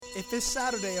If it's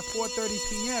Saturday at 4:30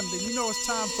 p.m., then you know it's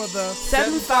time for the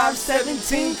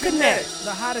 7517 Connect.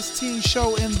 the hottest teen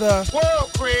show in the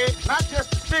world, Craig. Not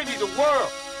just the city, the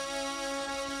world.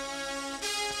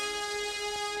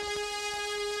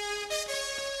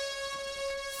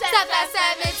 South by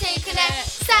 17 Connect.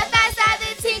 South by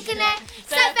 17 Connect.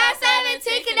 South by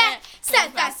 17 Connect.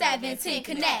 South by 17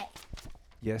 Connect.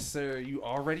 Yes, sir. You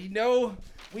already know.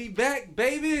 We back,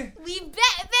 baby. We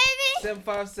back, baby.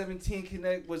 7517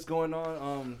 Connect. What's going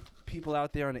on? People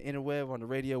out there on the interweb, on the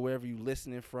radio, wherever you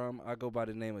listening from. I go by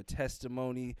the name of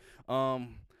Testimony.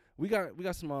 We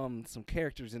got some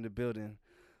characters in the building.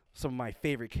 Some of my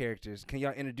favorite characters. Can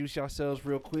y'all introduce yourselves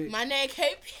real quick? My name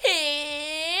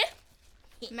KP.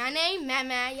 My name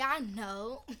Mama, y'all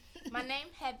know. My name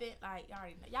Heaven. Like y'all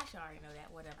already know. Y'all should already know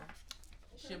that. Whatever.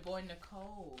 It's your boy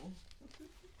Nicole.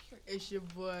 It's your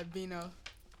boy Bino.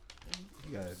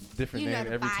 You got a different You know name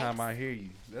the every vibes. time I hear you.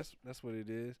 That's what it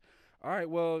is. All right,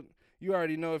 well, you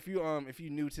already know if you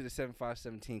new to the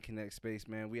 7517 Connect space,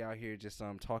 man, we out here just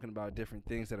talking about different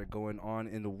things that are going on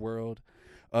in the world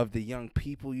of the young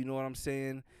people, you know what I'm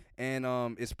saying? And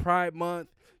it's Pride Month.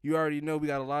 You already know we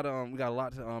got a lot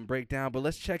to break down, but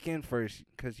let's check in first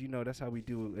cuz you know that's how we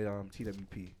do it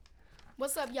TWP.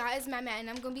 What's up, y'all? It's Mama, and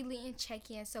I'm going to be leading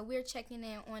check-in. So we're checking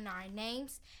in on our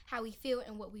names, how we feel,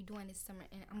 and what we doing this summer.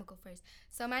 And I'm going to go first.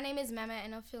 So my name is Mama,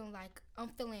 and I'm feeling like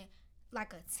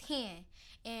a 10.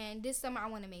 And this summer I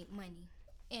want to make money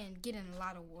and get in a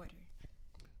lot of water.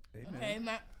 Amen. Okay,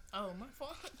 my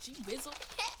phone. Gee, Bizzle.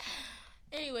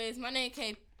 Anyways, my name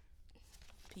KP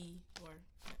or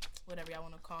whatever y'all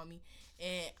want to call me.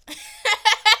 And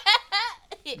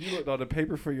You looked on the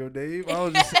paper for your name. I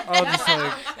was just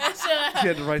like, you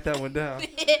had to write that one down.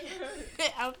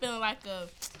 I'm feeling like a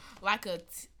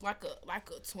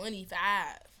 25.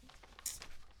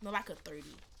 No, like a 30.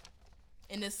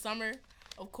 In this summer,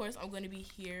 of course, I'm going to be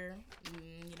here,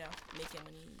 making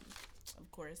money,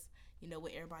 of course,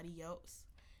 with everybody else.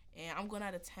 And I'm going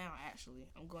out of town, actually.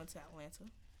 I'm going to Atlanta.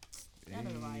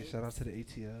 Hey, shout out to the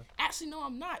ATL. Actually, no,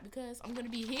 I'm not, because I'm going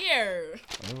to be here.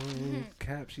 Oh,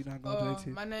 Cap, she not going to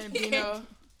ATL. My name Bino.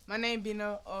 My name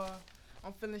Bino.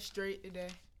 I'm feeling straight today.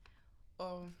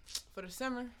 For the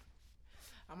summer,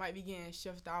 I might be getting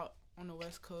shipped out on the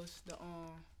West Coast to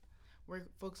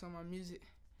focus on my music.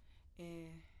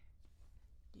 And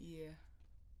yeah.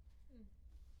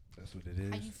 That's what it is.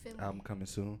 How you feeling? Album coming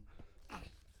soon.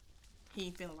 He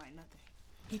ain't feeling like nothing.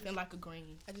 He feeling like a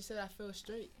green. I just said I feel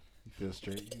straight. You feel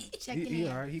straight? Checking He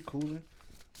in. alright. He cooling.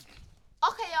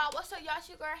 Okay, y'all. What's up, y'all? It's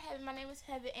your girl Heaven. My name is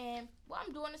Heaven, and what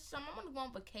I'm doing this summer, I'm gonna go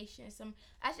on vacation.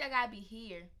 Actually, I gotta be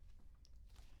here.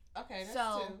 Okay, that's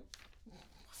two.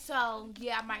 So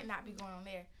yeah, I might not be going on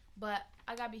there, but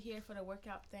I gotta be here for the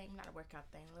workout thing. Not a workout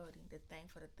thing, loading the thing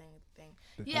for the thing. The thing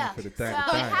Yeah. for the So thing.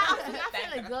 how I'm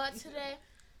feeling good today.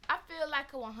 I feel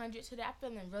like a 100 today. I'm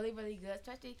feeling really, really good.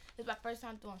 Especially it's my first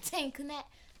time doing Team Connect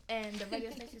and the radio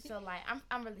station. So like,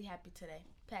 I'm really happy today.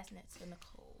 Passing it to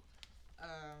Nicole.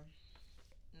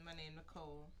 My name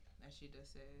Nicole, as she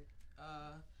just said.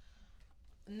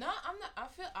 No, I'm not.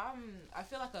 I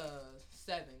feel like a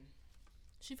 7.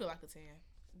 She feel like a 10.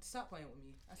 Stop playing with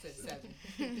me. I said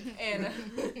 7. and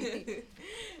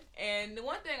and the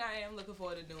one thing I am looking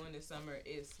forward to doing this summer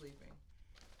is sleeping.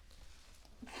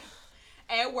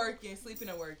 And working, sleeping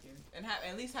and working, and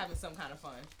at least having some kind of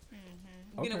fun.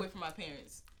 Mm-hmm. Getting away from my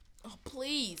parents. Oh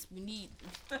please, we need.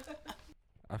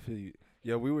 I feel you.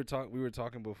 Yeah, we were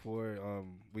talking before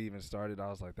we even started. I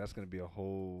was like, that's gonna be a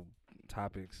whole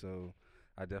topic. So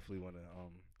I definitely want to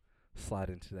slide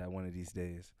into that one of these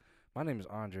days. My name is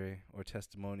Andre, or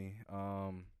Testimony.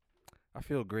 I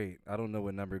feel great. I don't know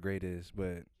what number great is,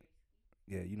 but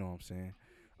yeah, you know what I'm saying.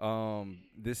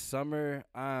 This summer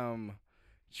I'm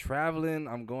traveling.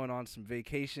 I'm going on some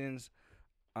vacations.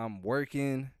 I'm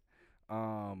working.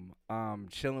 I'm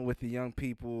chilling with the young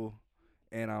people,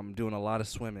 and I'm doing a lot of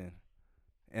swimming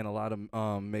and a lot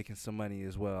of making some money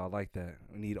as well. I like that.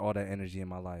 I need all that energy in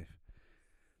my life.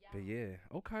 Yeah. But yeah,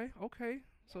 okay.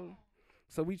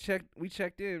 So we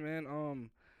checked in, man.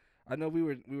 I know we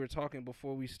were talking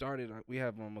before we started. We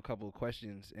have a couple of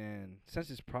questions, and since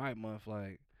it's Pride Month,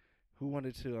 like, who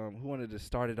wanted to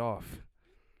start it off?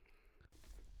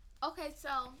 Okay, so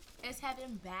it's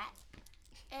Heaven back.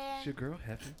 And It's your girl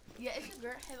Heaven. yeah, it's your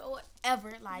girl Heaven or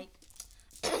whatever. Like,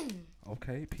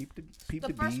 Okay, peep the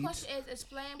the first beads. question is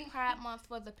explain Pride Month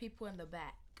for the people in the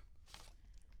back.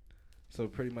 So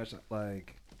pretty much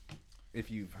like,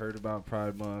 if you've heard about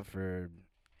Pride Month or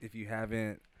if you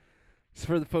haven't, it's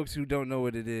for the folks who don't know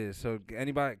what it is. So can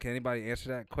anybody answer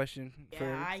that question? Yeah,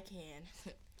 first? I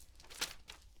can.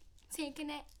 Team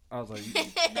Connect. I was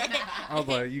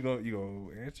like, you gonna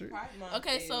answer? Pride Month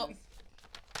Okay, so-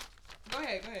 Go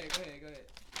ahead.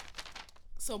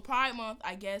 So Pride Month,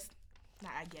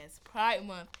 Pride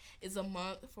Month is a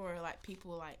month for like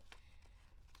people like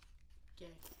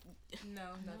No.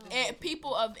 and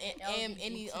people of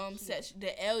any section,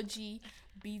 the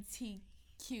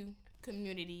LGBTQ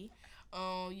community.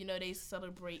 You know, they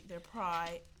celebrate their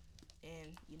pride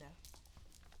and you know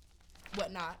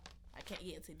whatnot. I can't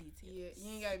get into details. Yeah,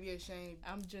 you ain't gotta be ashamed.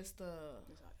 I'm just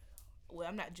well,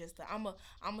 I'm not just I'm a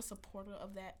supporter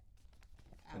of that.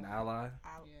 An ally?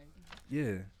 Yeah.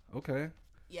 Yeah. Okay.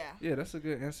 Yeah. Yeah, that's a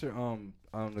good answer.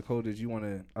 Nicole, did you want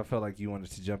to? I felt like you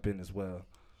wanted to jump in as well.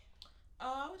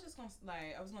 I was just gonna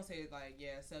say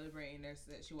celebrating their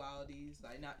sexualities,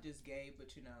 like not just gay,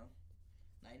 but you know,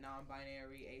 like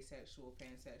non-binary, asexual,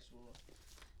 pansexual,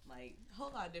 like a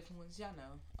whole lot of different ones. Y'all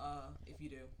know, if you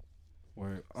do.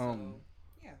 Where So,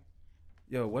 yeah.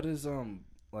 Yo, what does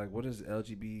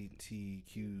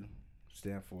LGBTQ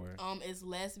stand for? It's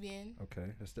lesbian,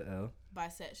 Okay, that's the L.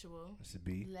 bisexual. That's the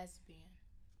B. Lesbian.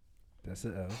 That's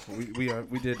the L.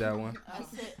 We did that one. I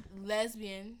said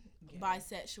lesbian, Gay.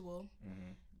 bisexual,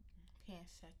 Mm-hmm.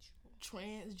 Pansexual.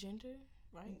 transgender,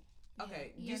 right?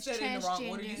 Okay, Yeah. you said it in the wrong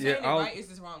order. You Transgender. said Yeah, it I'll- right. It's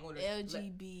the wrong order.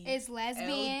 LGB. It's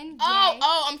lesbian.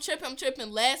 Oh, I'm tripping.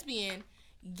 Lesbian,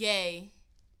 gay,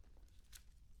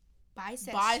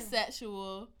 bisexual,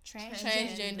 bisexual,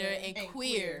 transgender, and And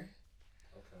queer.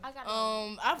 I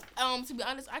got To be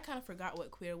honest, I kind of forgot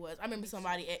what queer was. I remember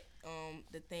somebody at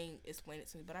the thing explained it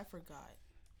to me, but I forgot.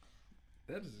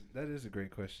 That is a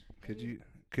great question.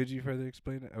 Could you further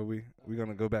explain it? Are we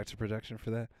gonna go back to production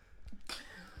for that?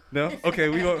 No. Okay,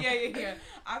 we go. Yeah.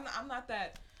 I'm not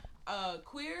that.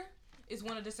 Queer is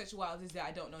one of the sexualities that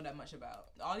I don't know that much about.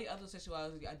 All the other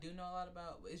sexualities I do know a lot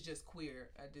about. It's just queer.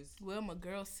 Well, my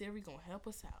girl Siri gonna help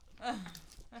us out.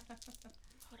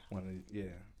 Yeah.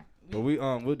 But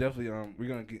we'll definitely we're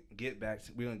gonna get back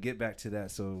to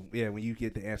that. So yeah, when you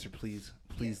get the answer, please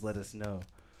let us know.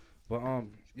 But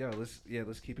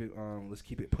let's keep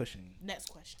it pushing. Next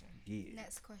question. Yeah.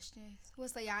 Next question.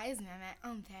 What's up, y'all? It's Matt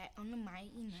on the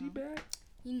mic. You know. She back.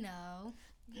 You know.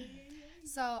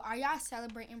 So, are y'all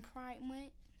celebrating Pride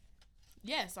Month?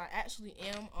 Yes, I actually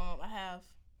am. I have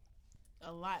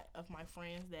a lot of my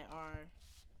friends that are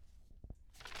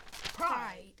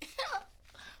Pride.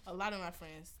 A lot of my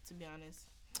friends, to be honest.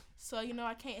 So you know,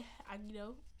 of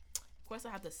course,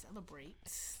 I have to celebrate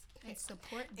And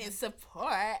support them. and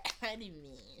support. What do you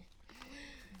mean?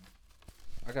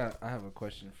 I have a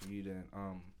question for you then.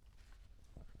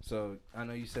 So I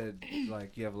know you said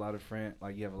like you have a lot of friends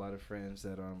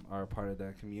that are a part of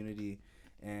that community,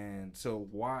 and so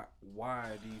why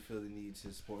do you feel the need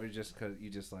to support? Or just because you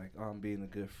just like being a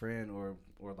good friend, or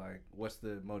like what's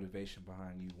the motivation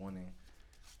behind you wanting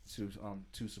to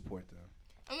support them?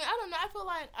 I mean, I don't know. I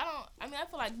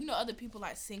feel like you know, other people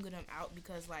like single them out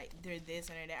because like they're this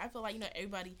and they're that. I feel like, you know,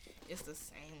 everybody is the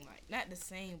same. Like not the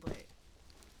same, but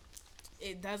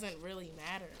it doesn't really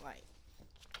matter. Like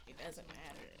it doesn't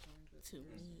matter to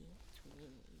me.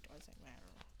 It doesn't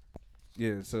matter.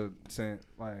 Yeah. So saying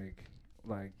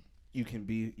like you can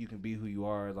be who you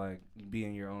are, like be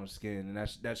in your own skin, and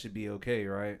that should be okay,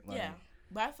 right? Like, Yeah.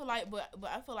 But I feel like, but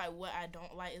I feel like what I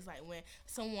don't like is like when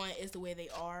someone is the way they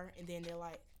are and then they're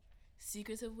like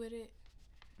secretive with it.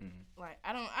 Mm-hmm. Like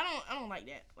I don't like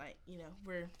that. Like, you know,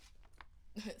 we're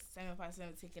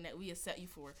 757 thinking that we accept you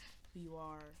for who you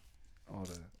are, all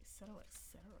that.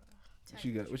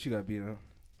 etc. What you got, Bino?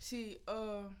 See,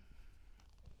 get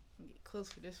close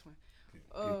for this one.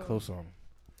 Get close on him.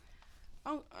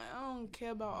 I don't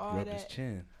care about all Rub his that.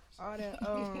 chin. All that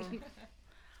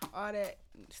all that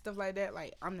stuff like that.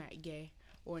 Like, I'm not gay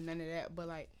or none of that, but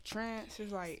like trans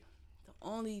is like the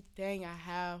only thing I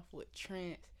have with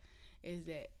trans is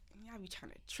that y'all be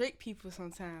trying to trick people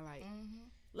sometimes. Like,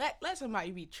 let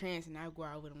somebody be trans and I go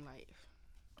out with them. Like,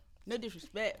 no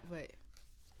disrespect, but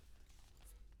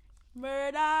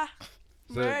murder.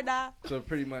 So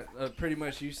pretty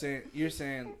much you're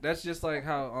saying that's just like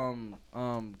how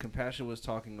Compassion was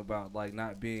talking about, like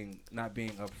not being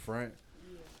upfront,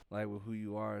 like with who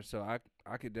you are. So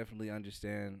I could definitely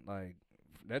understand, like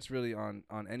that's really on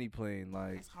any plane,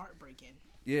 like It's heartbreaking.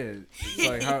 yeah, it's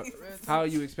like how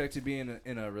you expect to be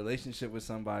in a relationship with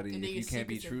somebody And if then you you're can't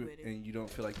be secretive true with it. and you don't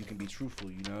feel like you can be truthful,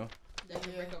 you know? That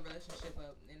can break a relationship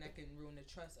up, and that can ruin the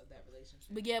trust of that relationship.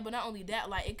 But yeah, but not only that,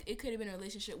 like it could have been a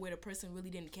relationship where the person really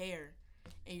didn't care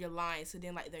and you're lying, so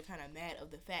then like they're kind of mad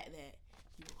of the fact that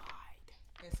you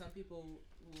lied. And some people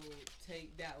will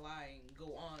take that lie and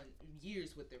go on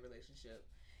years with their relationship,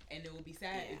 And it will be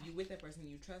sad Yeah. if you with that person,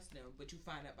 you trust them, but you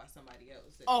find out by somebody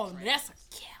else. That Oh, they're that's a friends.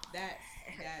 killer.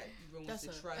 That ruins That's the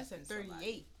a trust. that's a in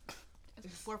somebody. 38.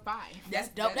 That's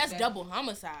 4-5. That's double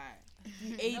homicide.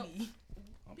 80. Be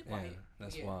Yeah, quiet.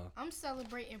 that's Yeah. wild. I'm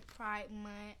celebrating Pride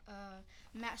Month.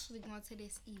 I'm actually going to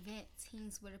this event,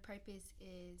 Teens with a Purpose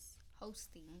is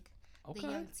hosting. Okay. The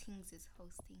Young Teens is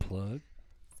hosting. Plug.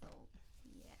 So,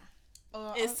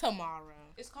 yeah. It's tomorrow.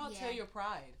 It's called Yeah. Tell Your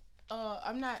Pride.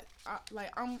 I'm not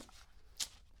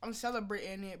I'm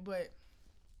celebrating it, but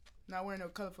not wearing no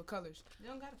colorful colors. You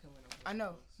don't gotta come with them. I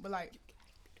know, but like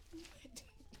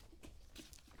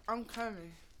I'm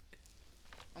coming.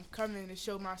 I'm coming to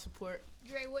show my support.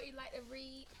 Dre, what you like to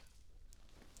read?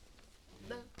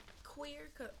 The queer,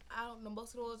 cause I don't know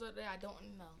most of those are there. I don't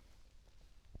know.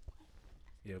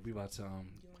 Yeah, we about to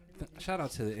shout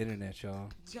out to the internet, y'all.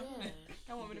 Yeah.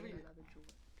 I want me to read it.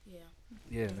 Yeah.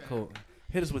 Yeah, Nicole,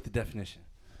 hit us with the definition.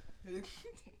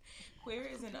 Queer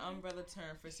is an umbrella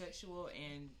term for sexual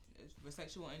and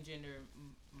gender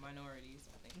minorities,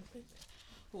 I think,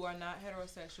 who are not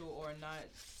heterosexual or not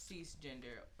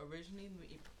cisgender,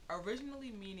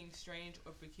 originally meaning strange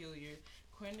or peculiar.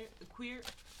 Queer.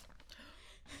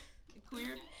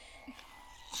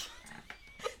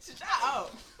 Shut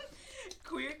up.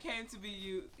 Queer came to be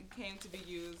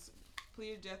used.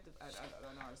 Plead objective. I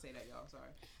don't know how to say that, y'all. Sorry.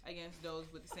 Against those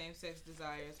with the same sex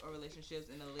desires or relationships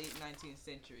in the late 19th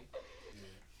century.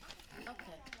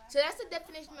 Okay. So that's the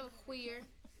definition of queer.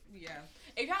 Yeah.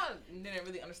 If y'all didn't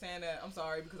really understand that, I'm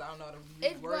sorry because I don't know how to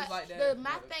It's use words but like that.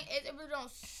 my but thing is it really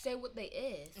don't say what they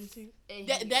is.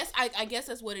 That's I guess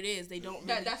that's what it is. They don't.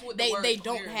 Really, that's what the they word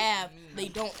don't queer have. means. They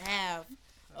don't have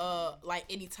like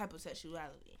any type of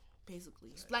sexuality. Basically,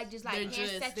 Like just like They're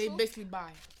just- pansexual. They basically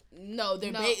bi. no,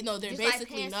 they're they're just like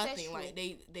basically nothing. pansexual. Like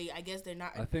they I guess they're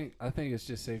not. I think it's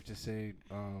just safe to say,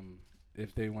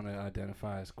 if they want to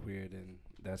identify as queer, then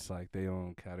that's like their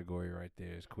own category right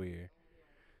there is queer.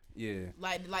 Yeah.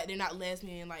 Like they're not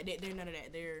lesbian. Like they're none of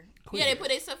that. They're Queer. yeah. They put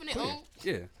themselves in their Queer. own.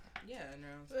 Yeah. yeah, no.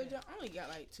 But I only got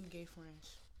like 2 gay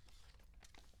friends.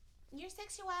 Your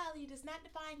sexuality does not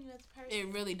define you as a person.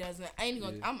 It really doesn't. I ain't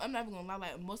gonna. Yeah. I'm not even gonna lie.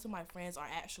 Like most of my friends are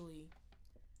actually.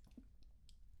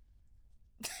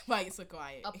 Like it's so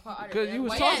quiet. A part of Because them. you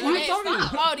was Wait, talking. You was stop.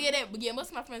 talking. Oh yeah, that. But yeah, most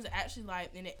of my friends are actually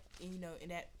like in that. In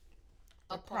that.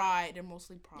 A Pride. They're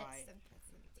mostly pride. Yes.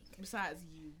 Besides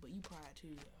you, but you pride too.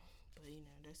 Though.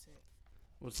 But that's it.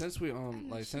 Well,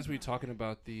 since we talking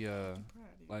about the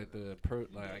like the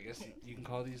I guess you can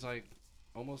call these like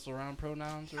almost around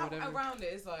pronouns or whatever. Around it,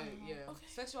 it's like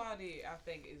sexuality. I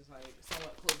think is like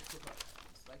somewhat close to pronouns.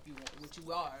 Like you want what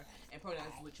you are, and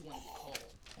pronouns is what you want to be called.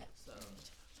 So.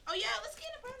 Oh yeah, let's get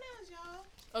into pronouns,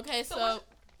 y'all. Okay, So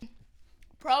so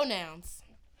pronouns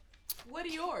What are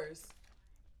yours?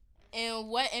 and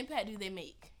what impact do they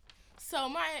make? So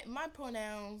my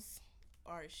pronouns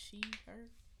are she, her.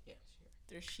 Yeah, sure.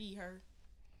 They're she, her.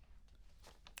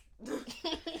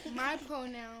 My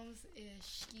pronouns is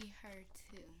she, her,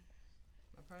 too.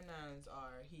 My pronouns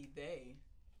are he, they.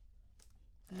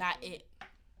 Not it.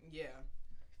 Yeah,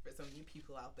 for some of you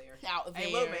people out there. Out there.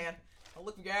 Hey, look, man. I'll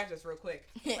look at your address real quick.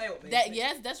 Play with me.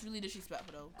 That's really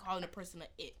disrespectful though. Calling a person a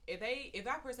it. If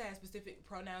that person has specific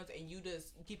pronouns and you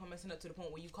just keep on messing up to the point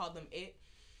where you call them it,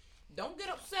 don't get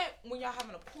upset when y'all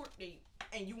having a court date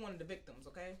and you one of the victims,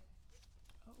 okay?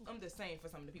 I'm just saying for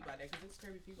some of the people out there because it's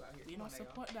crazy people out here. You Come don't on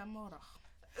now, support that mother.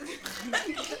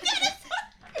 y'all.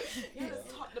 Y'all just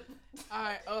talk the-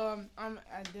 Alright, I'm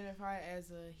identified as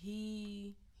a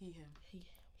he,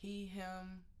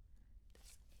 him.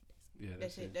 Yeah,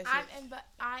 That's it. That's I'm it. in, but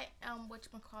I am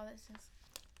whatchamacallit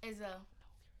is a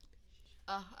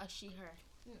she, her.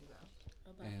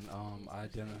 And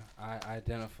I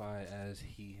identify as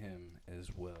he, him as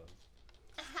well.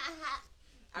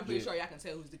 I'm pretty Yeah. sure y'all can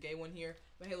tell who's the gay one here.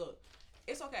 But hey, look,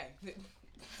 it's okay.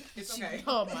 It's okay.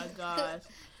 Oh my gosh.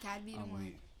 Gotta be the I'm one.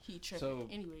 weak. He tripping. So-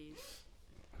 Anyways.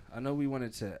 I know we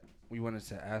wanted to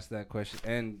ask that question,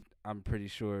 and I'm pretty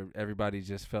sure everybody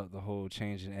just felt the whole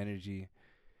change in energy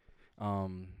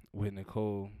with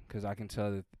Nicole, because I can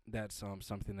tell that that's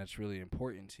something that's really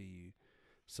important to you.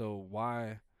 So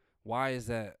why is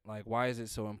that? Like, why is it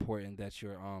so important that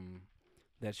your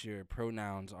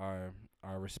pronouns are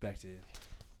respected?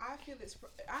 I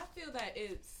feel that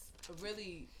it's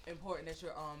really important that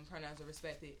your pronouns are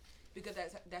respected because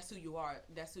that's who you are.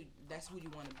 That's who you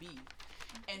want to be.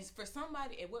 And for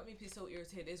somebody, and what makes me so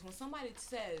irritated is when somebody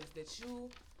says that you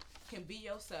can be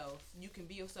yourself, you can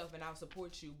be yourself, and I'll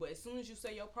support you. But as soon as you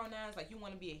say your pronouns, like you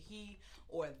want to be a he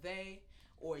or a they,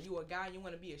 or you a guy, you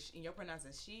want to be and your pronouns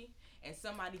is she, and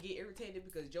somebody get irritated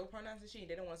because your pronouns is she and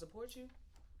they don't want to support you.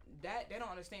 that they don't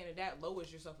understand that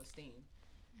lowers your self-esteem,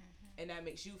 and that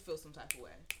makes you feel some type of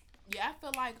way. Yeah, I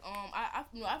feel like I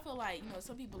feel like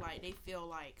some people like they feel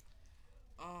like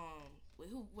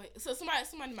so somebody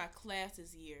in my class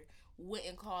this year went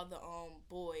and called the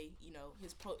boy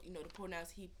his the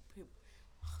pronouns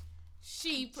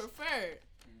she preferred.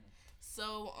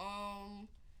 So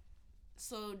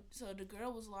so the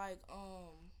girl was like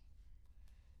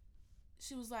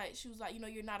she was like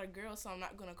you're not a girl, so I'm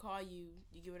not gonna call you.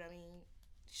 You get what I mean?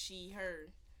 She, her.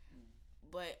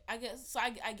 But I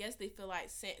guess they feel like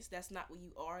since that's not what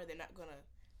you are, they're not gonna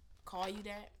call you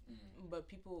that. But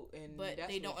people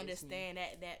they don't understand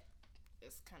that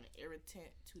it's kind of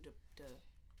irritant to the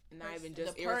not even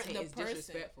just irritant. It's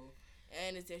disrespectful,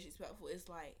 and it's disrespectful. It's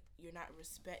like you're not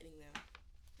respecting them,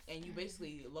 and you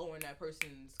basically lowering that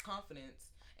person's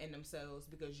confidence in themselves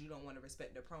because you don't want to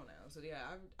respect their pronouns. So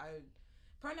yeah, I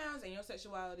pronouns and your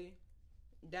sexuality,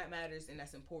 that matters and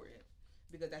that's important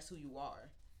because that's who you are.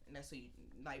 And that's who you,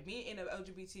 like being in the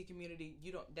LGBT community.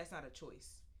 That's not a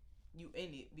choice. You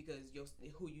in it because you're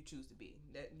who you choose to be.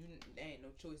 There ain't no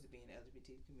choice to be in the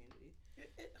LGBT community.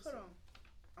 Hold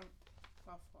on,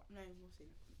 my fault. I'm not even gonna say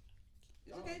that.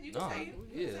 It's okay. You can say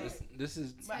it. Yeah, this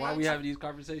is why we have these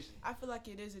conversations. I feel like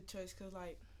it is a choice because,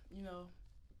 like,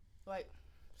 like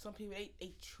some people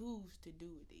they choose to do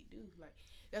what they do. Like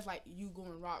that's like you go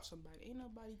and rob somebody. Ain't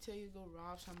nobody tell you to go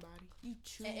rob somebody. You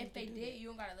choose. And if they do did, that. you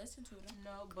don't gotta listen to them.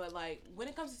 No, but like when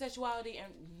it comes to sexuality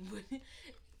and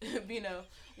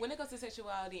when it comes to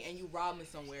sexuality and you robbing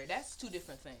somewhere, that's two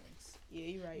different things. Yeah,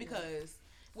 you're right. Because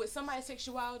with somebody's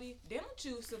sexuality, they don't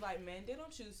choose to like men. They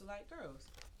don't choose to like girls.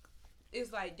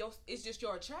 It's like it's just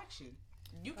your attraction.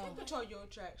 You can control your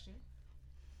attraction.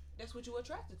 That's what you're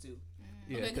attracted to.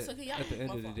 Yeah, okay, at the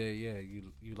end of the day, yeah,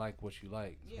 you like what you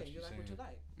like. Yeah, you like what you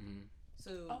like. Mm-hmm.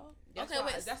 So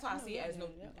wait, that's why I see it as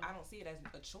I don't see it as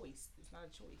a choice. It's not a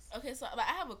choice. Okay, so like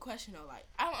I have a question though. Like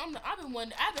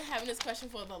I've been having this question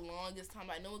for the longest time.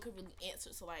 Like no one could really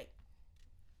answer. So like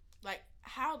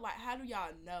how do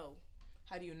y'all know?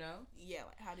 How do you know? Yeah,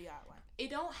 like how do y'all like?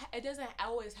 It doesn't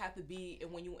always have to be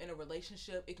when you're in a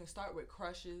relationship. It can start with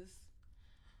crushes.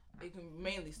 It can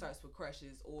mainly starts with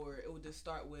crushes, or it would just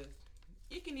start with.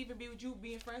 It can even be with you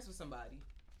being friends with somebody.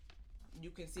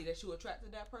 You can see that you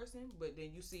attracted to that person, but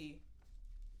then you see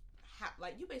how,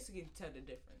 like, you basically can tell the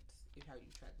difference in how you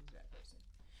attracted to that person.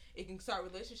 It can start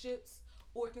relationships,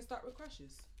 or it can start with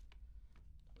crushes.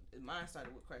 Mine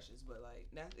started with crushes, but like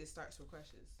it starts with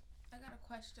crushes. I got a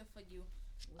question for you.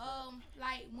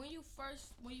 Like when you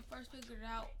first figured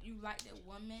out you liked that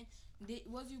woman,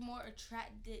 was you more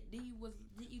attracted? Did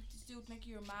you still think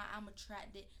in your mind I'm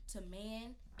attracted to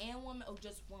man and woman or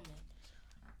just woman?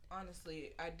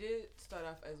 Honestly, I did start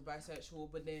off as bisexual,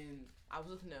 but then I was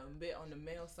looking at a bit on the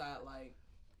male side, like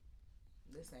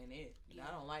this ain't it. Yeah.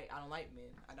 I don't like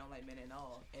men. I don't like men at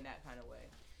all in that kind of way.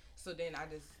 So then I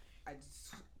just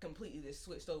completely just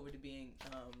switched over to being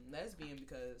lesbian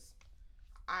because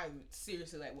I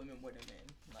seriously like women more than men.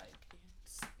 Like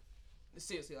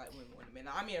seriously like women more than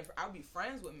men. I mean, I'll be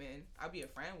friends with men. I'll be a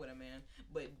friend with a man,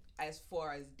 but as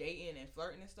far as dating and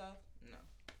flirting and stuff, no,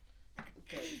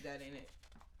 because that ain't it.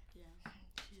 Yeah,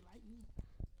 she like me.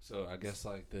 So I guess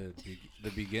like the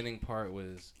beginning part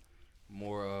was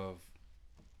more of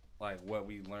like what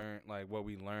we learn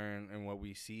and what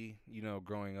we see,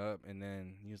 growing up, and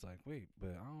then he was like, wait,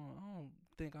 but I don't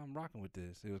think I'm rocking with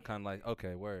this. It was kind of like,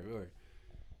 okay, word.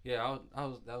 Yeah,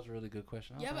 that was a really good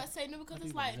question. Yeah, but I say no because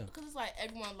it's like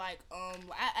everyone like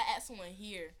I asked someone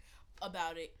here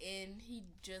about it and he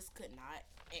just could not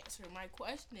answer my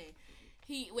question.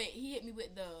 He hit me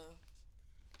with the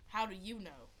how do you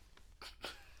know?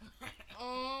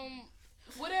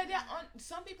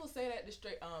 Some people say that the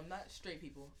straight not straight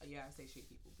people. Yeah, I say straight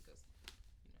people because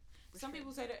some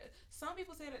people say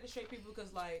that the straight people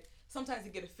because like sometimes they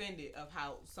get offended of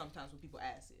how sometimes when people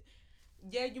ask it.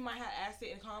 Yeah, you might have asked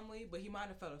it calmly, but he might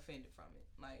have felt offended from it.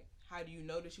 Like, how do you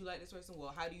know that you like this person?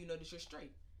 Well, how do you know that you're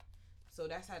straight? So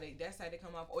that's how they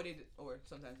come off, or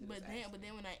sometimes. They but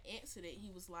then when I answered it,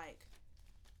 he was like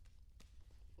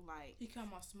he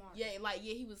come off smart. Yeah,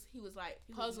 he was like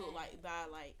puzzled like by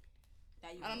like.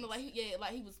 I don't know, like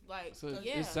he was like. So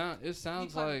yeah. it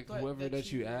sounds like whoever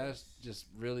that you asked just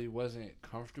really wasn't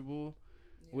comfortable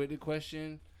with the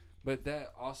question. But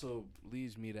that also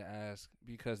leads me to ask,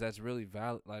 because that's really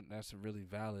valid. Like that's really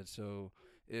valid. So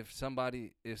if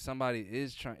somebody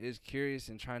is curious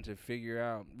and trying to figure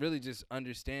out, really just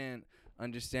understand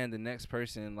the next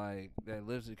person, like that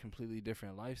lives a completely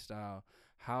different lifestyle,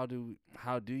 how do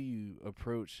you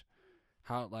approach,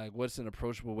 what's an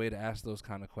approachable way to ask those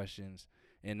kind of questions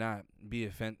and not be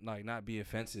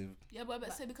offensive. Yeah,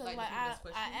 but say because like like the I previous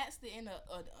question? asked it in the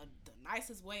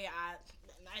nicest way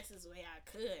I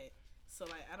could. So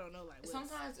like I don't know like what's-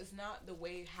 Sometimes it's not the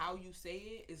way how you say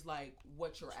it, it's like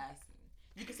what you're asking.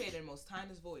 You can say it in the most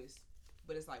kindest voice,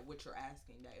 but it's like what you're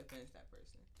asking that offends that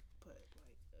person. but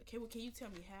like okay, well can you tell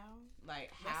me how?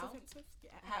 Like That's how? offensive? Yeah,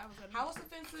 How it's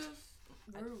offensive?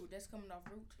 Rude. That's coming off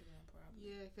rude to them, probably.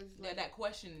 Yeah, cause Yeah, like,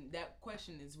 that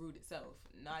question is rude itself.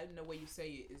 Not even the way you say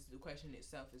it is the question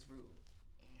itself is rude.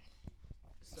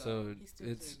 So He still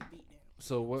it's deserves to beat down.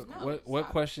 so what No, what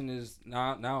stop. question is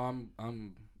now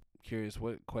I'm curious.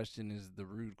 What question is the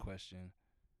rude question?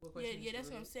 What Yeah, question is yeah, that's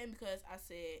what I'm rude? saying because I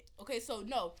said okay. So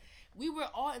no, we were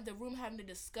all in the room having a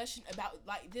discussion about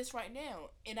like this right now,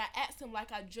 and I asked him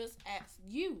like I just asked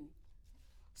you.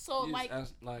 So You just like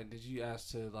asked, did you ask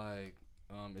to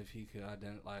if he could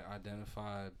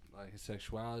identify like his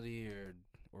sexuality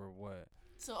or what?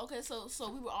 so okay, so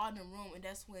we were all in the room, and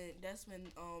that's when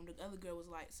the other girl was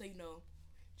like, so you know,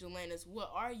 Jelena's,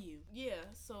 what are you? Yeah.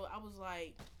 So I was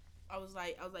like,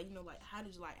 you know, like how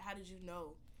did you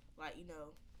know, like you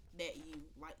know, that you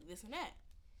like this and that?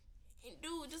 And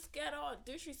dude just got all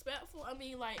disrespectful. I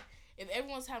mean, like if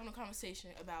everyone's having a conversation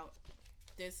about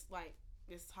this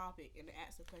topic and to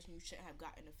ask the question, you shouldn't have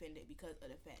gotten offended because of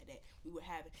the fact that we were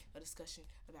having a discussion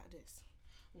about this.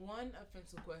 One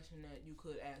offensive question that you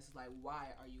could ask is like, why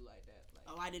are you like that? Like,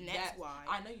 Oh, I didn't ask why.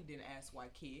 I know you didn't ask why,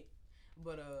 kid.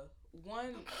 But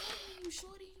one You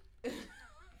shorty.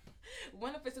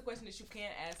 one offensive question that you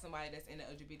can't ask somebody that's in the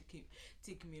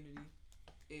LGBT community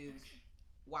is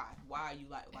why? Why are you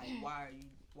like why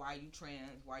are you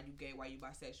trans? Why are you gay? Why are you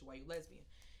bisexual? Why are you lesbian?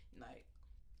 Like,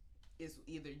 it's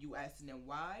either you asking them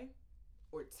why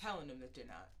or telling them that they're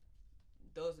not.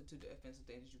 Those are two offensive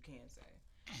things that you can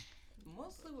say.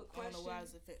 Mostly with I don't questions. know why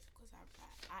it's offensive because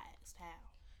I asked how,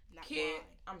 not Kid,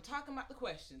 why. I'm talking about the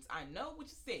questions. I know what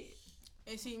you said.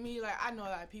 and see me like I know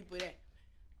a lot of people that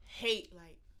hate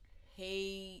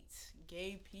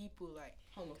gay people like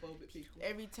Homophobic people.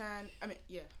 every time. I mean,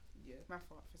 yeah, Yeah. my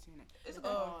fault for saying that. It's Oh,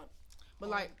 okay. But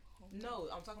like, No,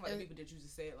 I'm talking about the people that you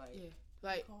just said like. yeah,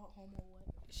 like called homo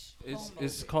what?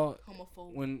 It's called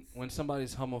Homophobic. when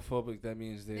somebody's homophobic, that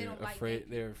means they're don't like afraid.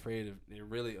 gay They're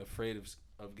really afraid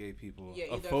of gay people. Yeah,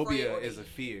 a either phobia afraid or is they- a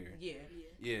fear. Yeah.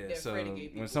 Yeah, They're so afraid of gay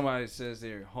when people. somebody says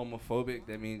they're homophobic,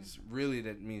 that means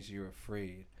you're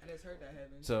afraid. I just heard that,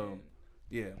 Heaven. So, And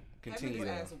yeah, Heaven continue. just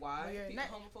though. asked why Yeah, people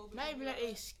not- homophobic. not even that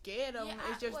they scared of them.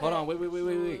 Yeah, It's just Hold that- on,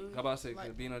 wait. So, How about I say,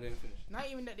 like- Bino didn't finish. Not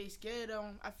even that they scared of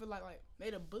them. I feel like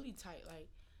they the bully type. Like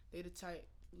they the type.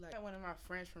 Like one of my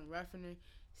friends from Rafferty,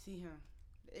 see him,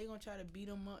 they gonna try to beat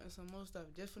him up and some more stuff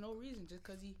just for no reason, just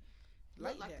cause he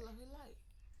like that.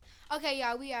 Okay,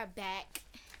 y'all, we are back,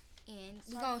 and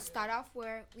we're gonna start off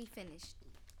where we finished.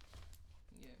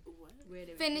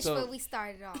 Yeah. Finish So- where we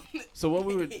started off. So what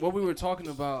we were talking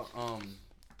about,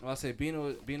 I say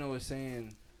Bino was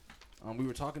saying, we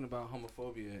were talking about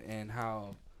homophobia and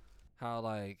how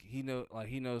like he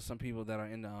knows some people that are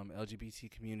in the LGBT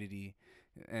community,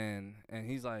 and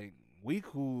he's like, we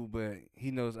cool, but he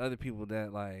knows other people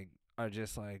that like are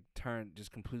just like turned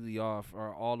just completely off,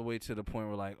 or all the way to the point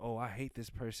where like, oh, I hate this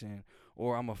person,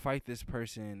 or I'm gonna fight this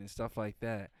person and stuff like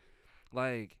that.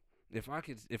 Like if I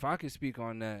could speak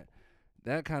on that.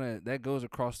 That goes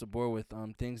across the board with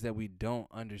things that we don't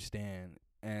understand,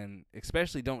 and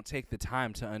especially don't take the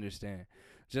time to understand.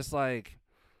 Just like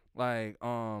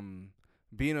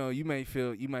Bino, you might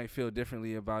feel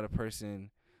differently about a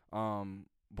person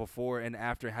before and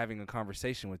after having a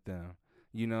conversation with them.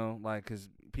 You know, like, 'cause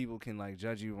people can like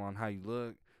judge you on how you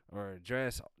look or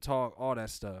dress, talk, all that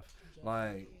stuff.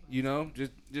 Like, you know,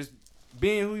 just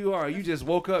being who you are. You just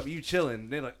woke up, you chilling.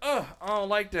 They're like, I don't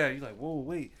like that. You're like, whoa,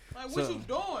 wait. Like, So- what you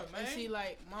doing, man? And see,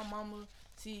 like my mama,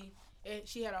 she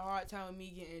had a hard time with me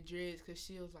getting dreads because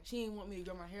she was like, she didn't want me to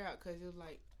grow my hair out because it was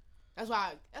like, that's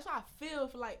why I feel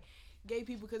for like gay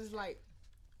people, because it's like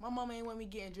my mama ain't want me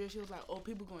getting dreads. She was like, oh,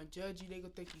 people gonna judge you. They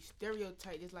gonna think you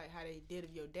stereotype, just like how they did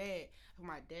of your dad.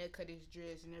 My dad cut his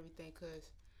dreads and everything, cause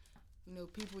you know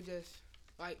people just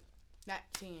like, not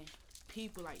saying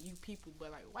people like you people,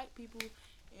 but like white people,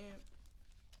 and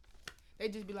they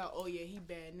just be like, oh yeah, he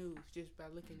bad news just by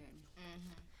looking at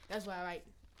me. That's why, like,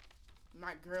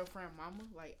 my girlfriend mama,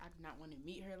 like, I did not want to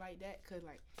meet her like that, because,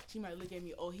 like, she might look at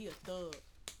me, oh, he a thug.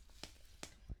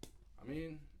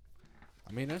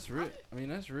 I mean that's real.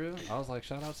 That's real. I was like,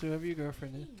 shout out to whoever your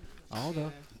girlfriend is. I don't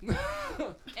know.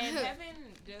 And Heaven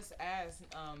just asked,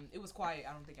 it was quiet,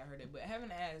 I don't think I heard it, but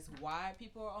Heaven asked why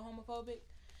people are homophobic.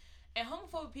 And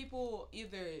homophobic people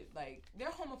either, like, they're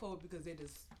homophobic because they're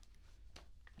just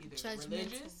either Judgmental.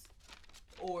 religious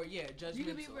or judgmental. You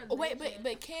can be Wait,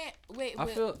 but can't wait. I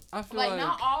feel like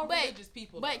not all but- religious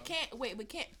people. But though.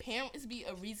 can't parents be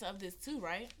a reason of this too,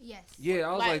 right? Yes. Yeah,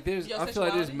 I was like, your I feel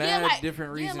like there's sexuality? mad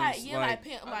different reasons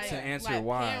to answer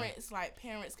why.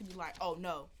 Parents can be like, oh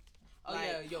no. Oh like,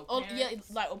 yeah, your oh parents.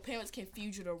 yeah, like parents can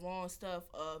feed you the wrong stuff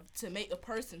to make a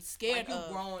person scared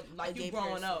like you gay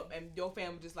growing person. up and your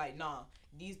family just like nah,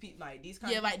 these people like these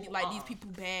kind Yeah, of like people, these people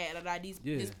bad or like these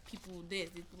people this. These people,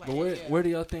 like, But where do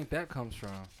y'all think that comes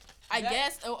from? I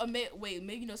guess.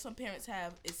 Maybe some parents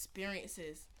have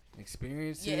experiences.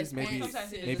 Experiences,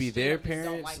 Sometimes maybe their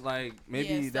parents like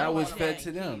maybe Yeah, that was some fed like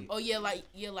to them. Oh so like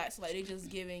they just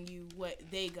giving you what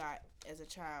they got as a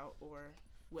child or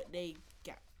what they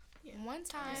got. Yeah. One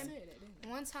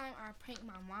time I pranked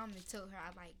my mom and told her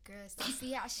I like girls to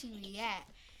see how she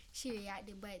react. She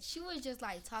reacted, but she was just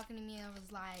like talking to me and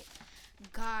was like,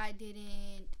 God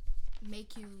didn't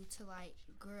make you to like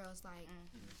girls, like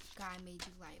God made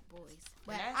you like boys.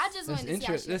 But I just wanted to see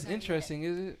how she That's interesting,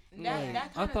 is it?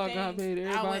 That I thought God made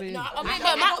everybody. I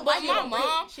don't like.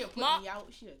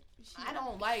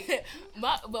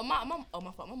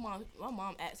 My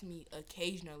mom asks me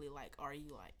occasionally like, are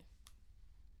you like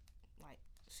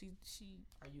she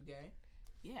Are you gay?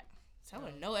 yeah. Tell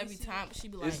her no every time. She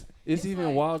be like, it's even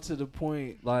like, wild to the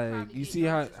point like probably you get see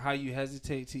how noticed. you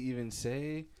hesitate to even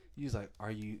say. You's like,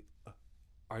 are you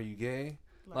gay?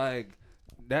 Like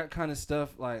that kind of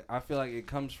stuff. Like I feel like it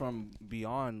comes from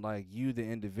beyond like you, the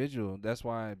individual. That's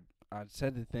why I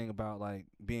said the thing about like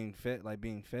being fed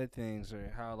things,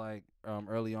 or how like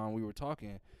early on we were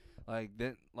talking, like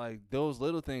that, like those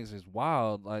little things is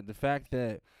wild. Like the fact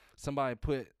that somebody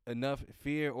put enough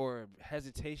fear or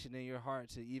hesitation in your heart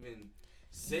to even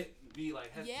be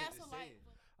like hesitant yeah, to so say like. it.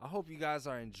 I hope you guys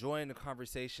are enjoying the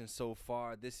conversation so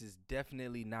far. This is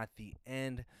definitely not the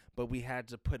end, but we had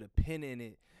to put a pin in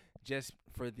it just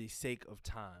for the sake of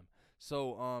time.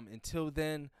 So until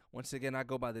then, once again, I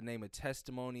go by the name of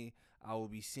Testimony. I will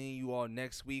be seeing you all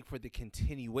next week for the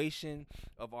continuation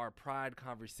of our Pride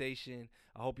conversation.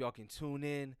 I hope y'all can tune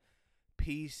in.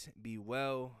 Peace, be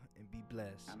well, and be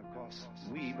blessed. And of course,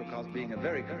 we, because being a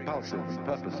very compulsive and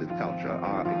purposive culture,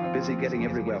 are busy getting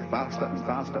everywhere faster and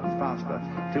faster and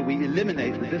faster till we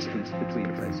eliminate the distance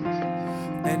between places.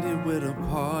 Ended with a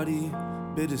party,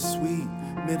 bittersweet,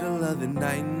 middle of the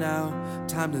night now,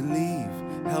 time to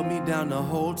leave, held me down the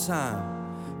whole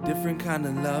time, different kind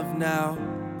of love now,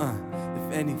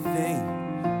 if anything,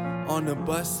 on the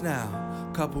bus now.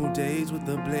 Couple days with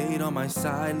the blade on my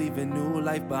side, leaving new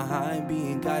life behind,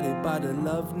 being guided by the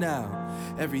love now.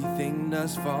 Everything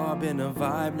thus far been a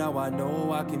vibe, now I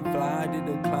know I can fly. Did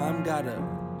the climb, gotta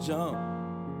jump.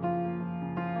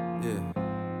 Yeah.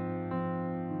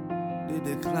 Did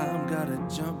the climb, gotta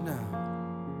jump now.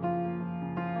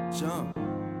 Jump.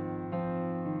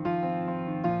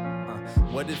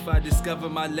 What if I discover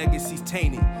my legacy's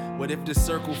tainted? What if the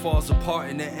circle falls apart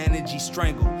and the energy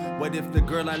strangled? What if the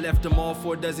girl I left them all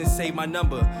for doesn't say my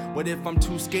number? What if I'm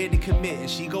too scared to commit and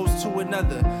she goes to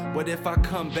another? What if I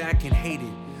come back and hate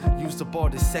it? Used up all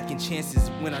the second chances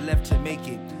when I left to make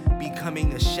it.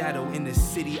 Becoming a shadow in the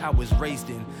city I was raised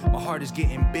in. My heart is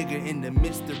getting bigger in the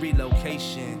midst of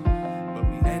relocation. But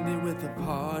we ended with a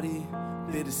party,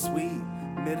 bittersweet,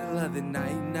 middle of the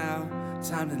night now,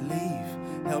 time to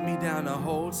leave. Held me down the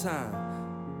whole time.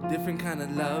 Different kind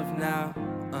of love now.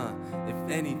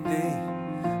 If anything,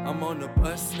 I'm on the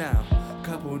bus now.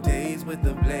 Couple days with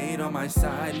the blade on my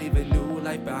side, leave a new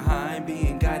life behind,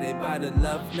 being guided by the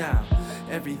love now.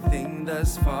 Everything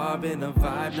thus far been a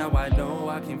vibe. Now I know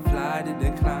I can fly. Did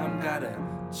the climb, gotta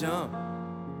jump.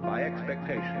 By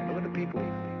expectation, look at the people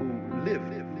who live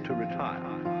to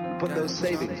retire, put those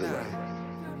savings away,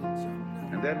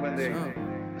 and then when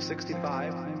they're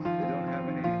 65,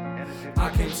 I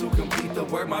came to complete the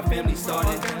work my family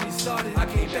started. I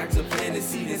came back to plant the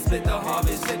seed and split the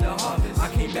harvest. I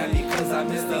came back because I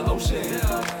missed the ocean.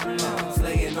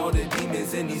 Slaying all the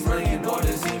demons in these murky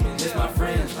waters. Miss my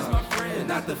friends, and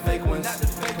not the fake ones.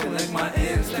 Collect my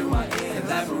ends through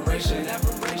elaboration.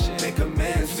 Make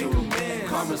amends too.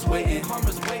 Karma's waiting.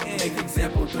 Make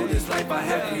example through this life I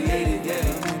have created.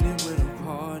 Ended with a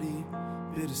party,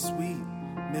 bittersweet,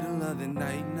 middle of the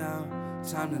night now,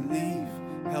 time to leave.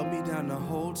 Held me down the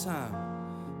whole time.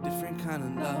 Different kind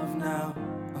of love now.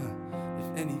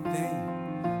 If anything,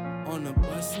 on the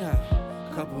bus now.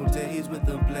 Couple days with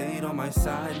the blade on my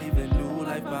side, leaving new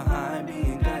life behind,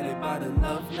 being guided by the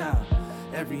love now.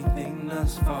 Everything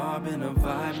thus far been a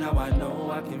vibe. Now I know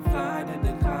I can fly. Did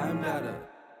the climb, gotta.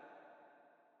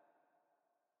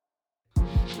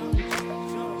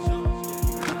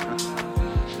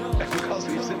 because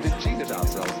we simply cheated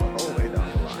ourselves the whole way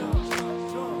down the line.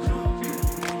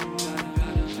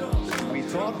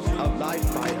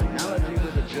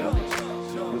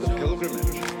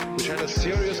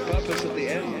 serious purpose at the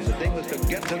end. The thing was to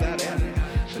get to that end.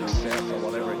 Success or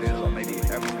whatever it is, or maybe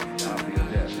heaven after you're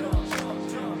dead.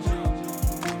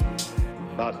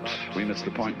 But we missed the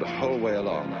point the whole way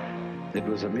along. It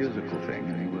was a musical thing,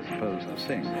 and he was supposed to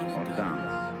sing or to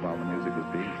dance while the music was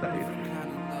being played.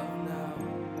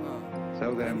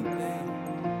 So then,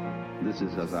 this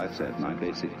is, as I said, my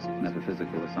basic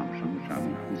metaphysical assumption, which I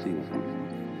won't conceal from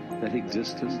you, that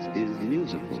existence is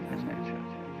musical in nature.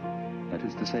 That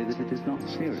is to say that it is not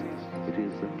serious, it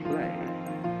is a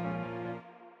play.